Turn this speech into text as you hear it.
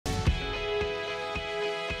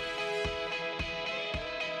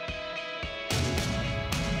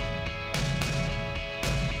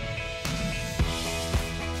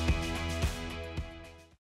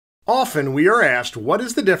Often we are asked what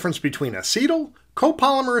is the difference between acetal,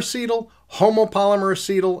 copolymer acetal, homopolymer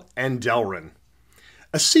acetal, and Delrin.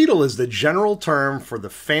 Acetal is the general term for the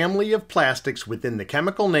family of plastics within the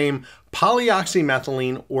chemical name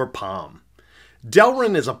polyoxymethylene or POM.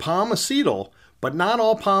 Delrin is a POM acetal, but not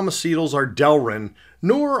all POM acetals are Delrin,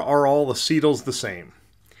 nor are all acetals the same.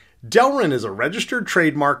 Delrin is a registered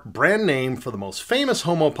trademark brand name for the most famous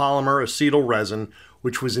homopolymer acetal resin,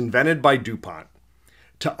 which was invented by DuPont.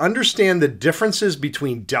 To understand the differences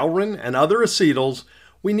between Delrin and other acetals,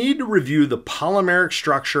 we need to review the polymeric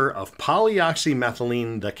structure of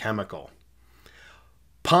polyoxymethylene, the chemical.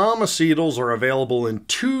 POM acetals are available in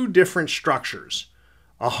two different structures,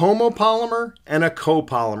 a homopolymer and a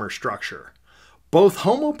copolymer structure. Both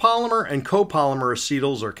homopolymer and copolymer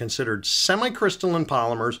acetals are considered semi-crystalline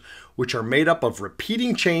polymers, which are made up of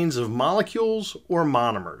repeating chains of molecules or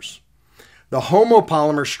monomers. The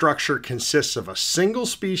homopolymer structure consists of a single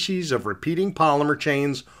species of repeating polymer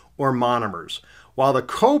chains or monomers, while the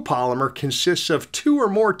copolymer consists of two or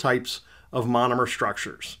more types of monomer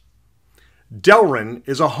structures. Delrin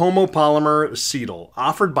is a homopolymer acetal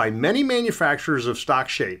offered by many manufacturers of stock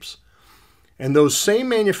shapes, and those same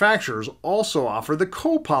manufacturers also offer the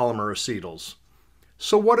copolymer acetals.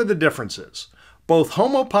 So what are the differences? Both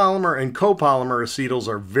homopolymer and copolymer acetals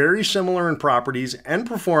are very similar in properties and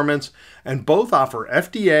performance, and both offer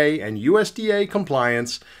FDA and USDA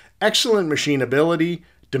compliance, excellent machinability,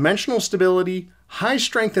 dimensional stability, high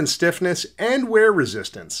strength and stiffness, and wear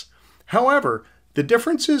resistance. However, the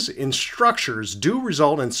differences in structures do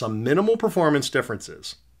result in some minimal performance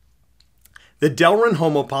differences. The Delrin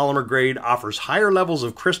homopolymer grade offers higher levels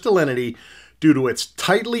of crystallinity due to its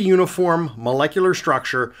tightly uniform molecular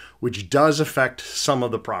structure, which does affect some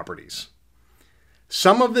of the properties.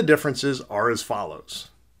 Some of the differences are as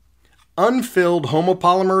follows. Unfilled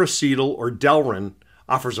homopolymer acetal, or Delrin,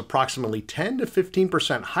 offers approximately 10 to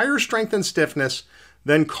 15% higher strength and stiffness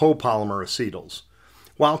than copolymer acetals,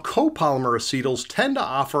 while copolymer acetals tend to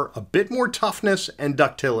offer a bit more toughness and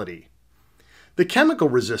ductility. The chemical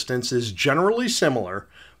resistance is generally similar,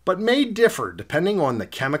 but may differ depending on the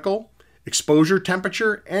chemical, exposure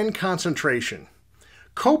temperature, and concentration.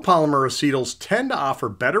 Copolymer acetals tend to offer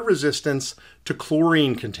better resistance to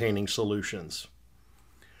chlorine-containing solutions.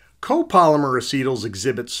 Copolymer acetals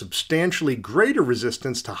exhibit substantially greater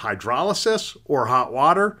resistance to hydrolysis or hot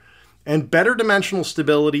water and better dimensional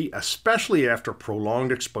stability, especially after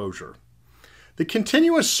prolonged exposure. The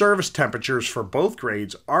continuous service temperatures for both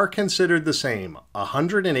grades are considered the same,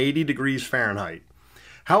 180 degrees Fahrenheit.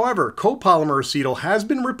 However, copolymer acetal has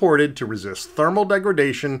been reported to resist thermal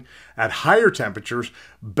degradation at higher temperatures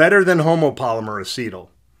better than homopolymer acetal.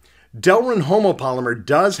 Delrin homopolymer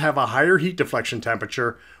does have a higher heat deflection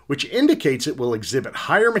temperature, which indicates it will exhibit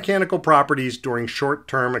higher mechanical properties during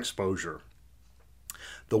short-term exposure.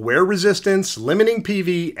 The wear resistance, limiting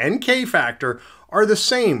PV, and K factor are the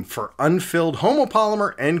same for unfilled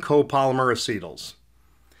homopolymer and copolymer acetals.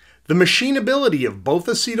 The machinability of both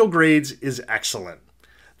acetal grades is excellent.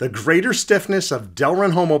 The greater stiffness of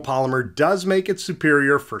Delrin homopolymer does make it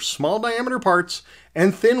superior for small diameter parts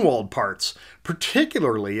and thin-walled parts,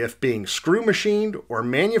 particularly if being screw machined or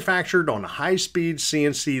manufactured on high-speed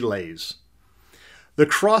CNC lathes. The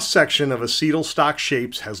cross-section of acetal stock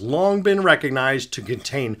shapes has long been recognized to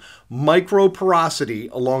contain microporosity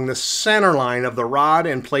along the centerline of the rod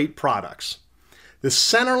and plate products. The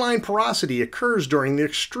centerline porosity occurs during the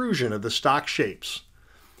extrusion of the stock shapes.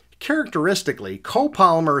 Characteristically,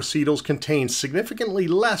 copolymer acetals contain significantly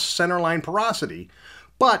less centerline porosity,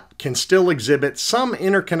 but can still exhibit some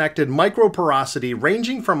interconnected microporosity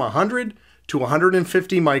ranging from 100 to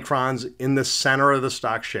 150 microns in the center of the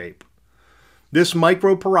stock shape. This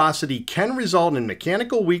microporosity can result in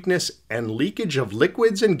mechanical weakness and leakage of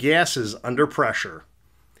liquids and gases under pressure.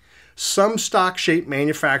 Some stock shape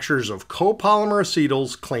manufacturers of copolymer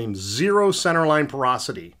acetals claim zero centerline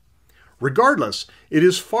porosity. Regardless, it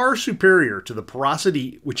is far superior to the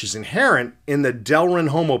porosity which is inherent in the Delrin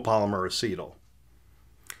homopolymer acetal.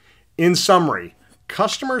 In summary,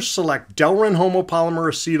 customers select Delrin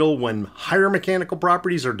homopolymer acetal when higher mechanical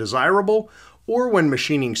properties are desirable or when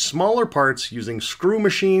machining smaller parts using screw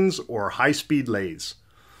machines or high-speed lathes.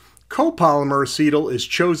 Copolymer acetal is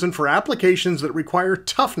chosen for applications that require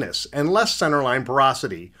toughness and less centerline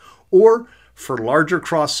porosity, or for larger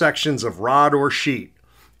cross-sections of rod or sheet.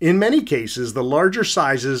 In many cases, the larger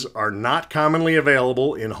sizes are not commonly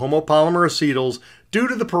available in homopolymer acetals due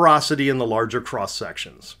to the porosity in the larger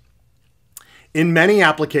cross-sections. In many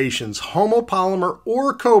applications, homopolymer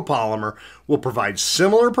or copolymer will provide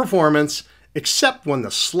similar performance, except when the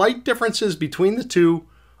slight differences between the two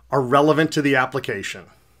are relevant to the application.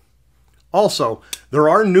 Also, there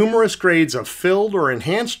are numerous grades of filled or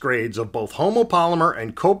enhanced grades of both homopolymer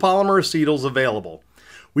and copolymer acetals available.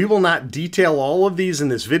 We will not detail all of these in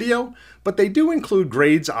this video, but they do include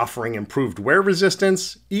grades offering improved wear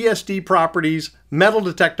resistance, ESD properties, metal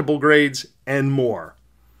detectable grades, and more.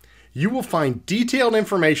 You will find detailed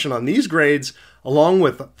information on these grades along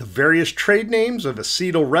with the various trade names of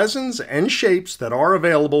acetal resins and shapes that are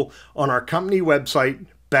available on our company website,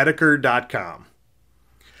 Boedeker.com.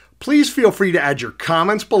 Please feel free to add your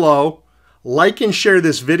comments below, like and share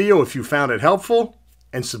this video if you found it helpful,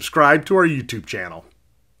 and subscribe to our YouTube channel.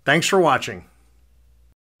 Thanks for watching.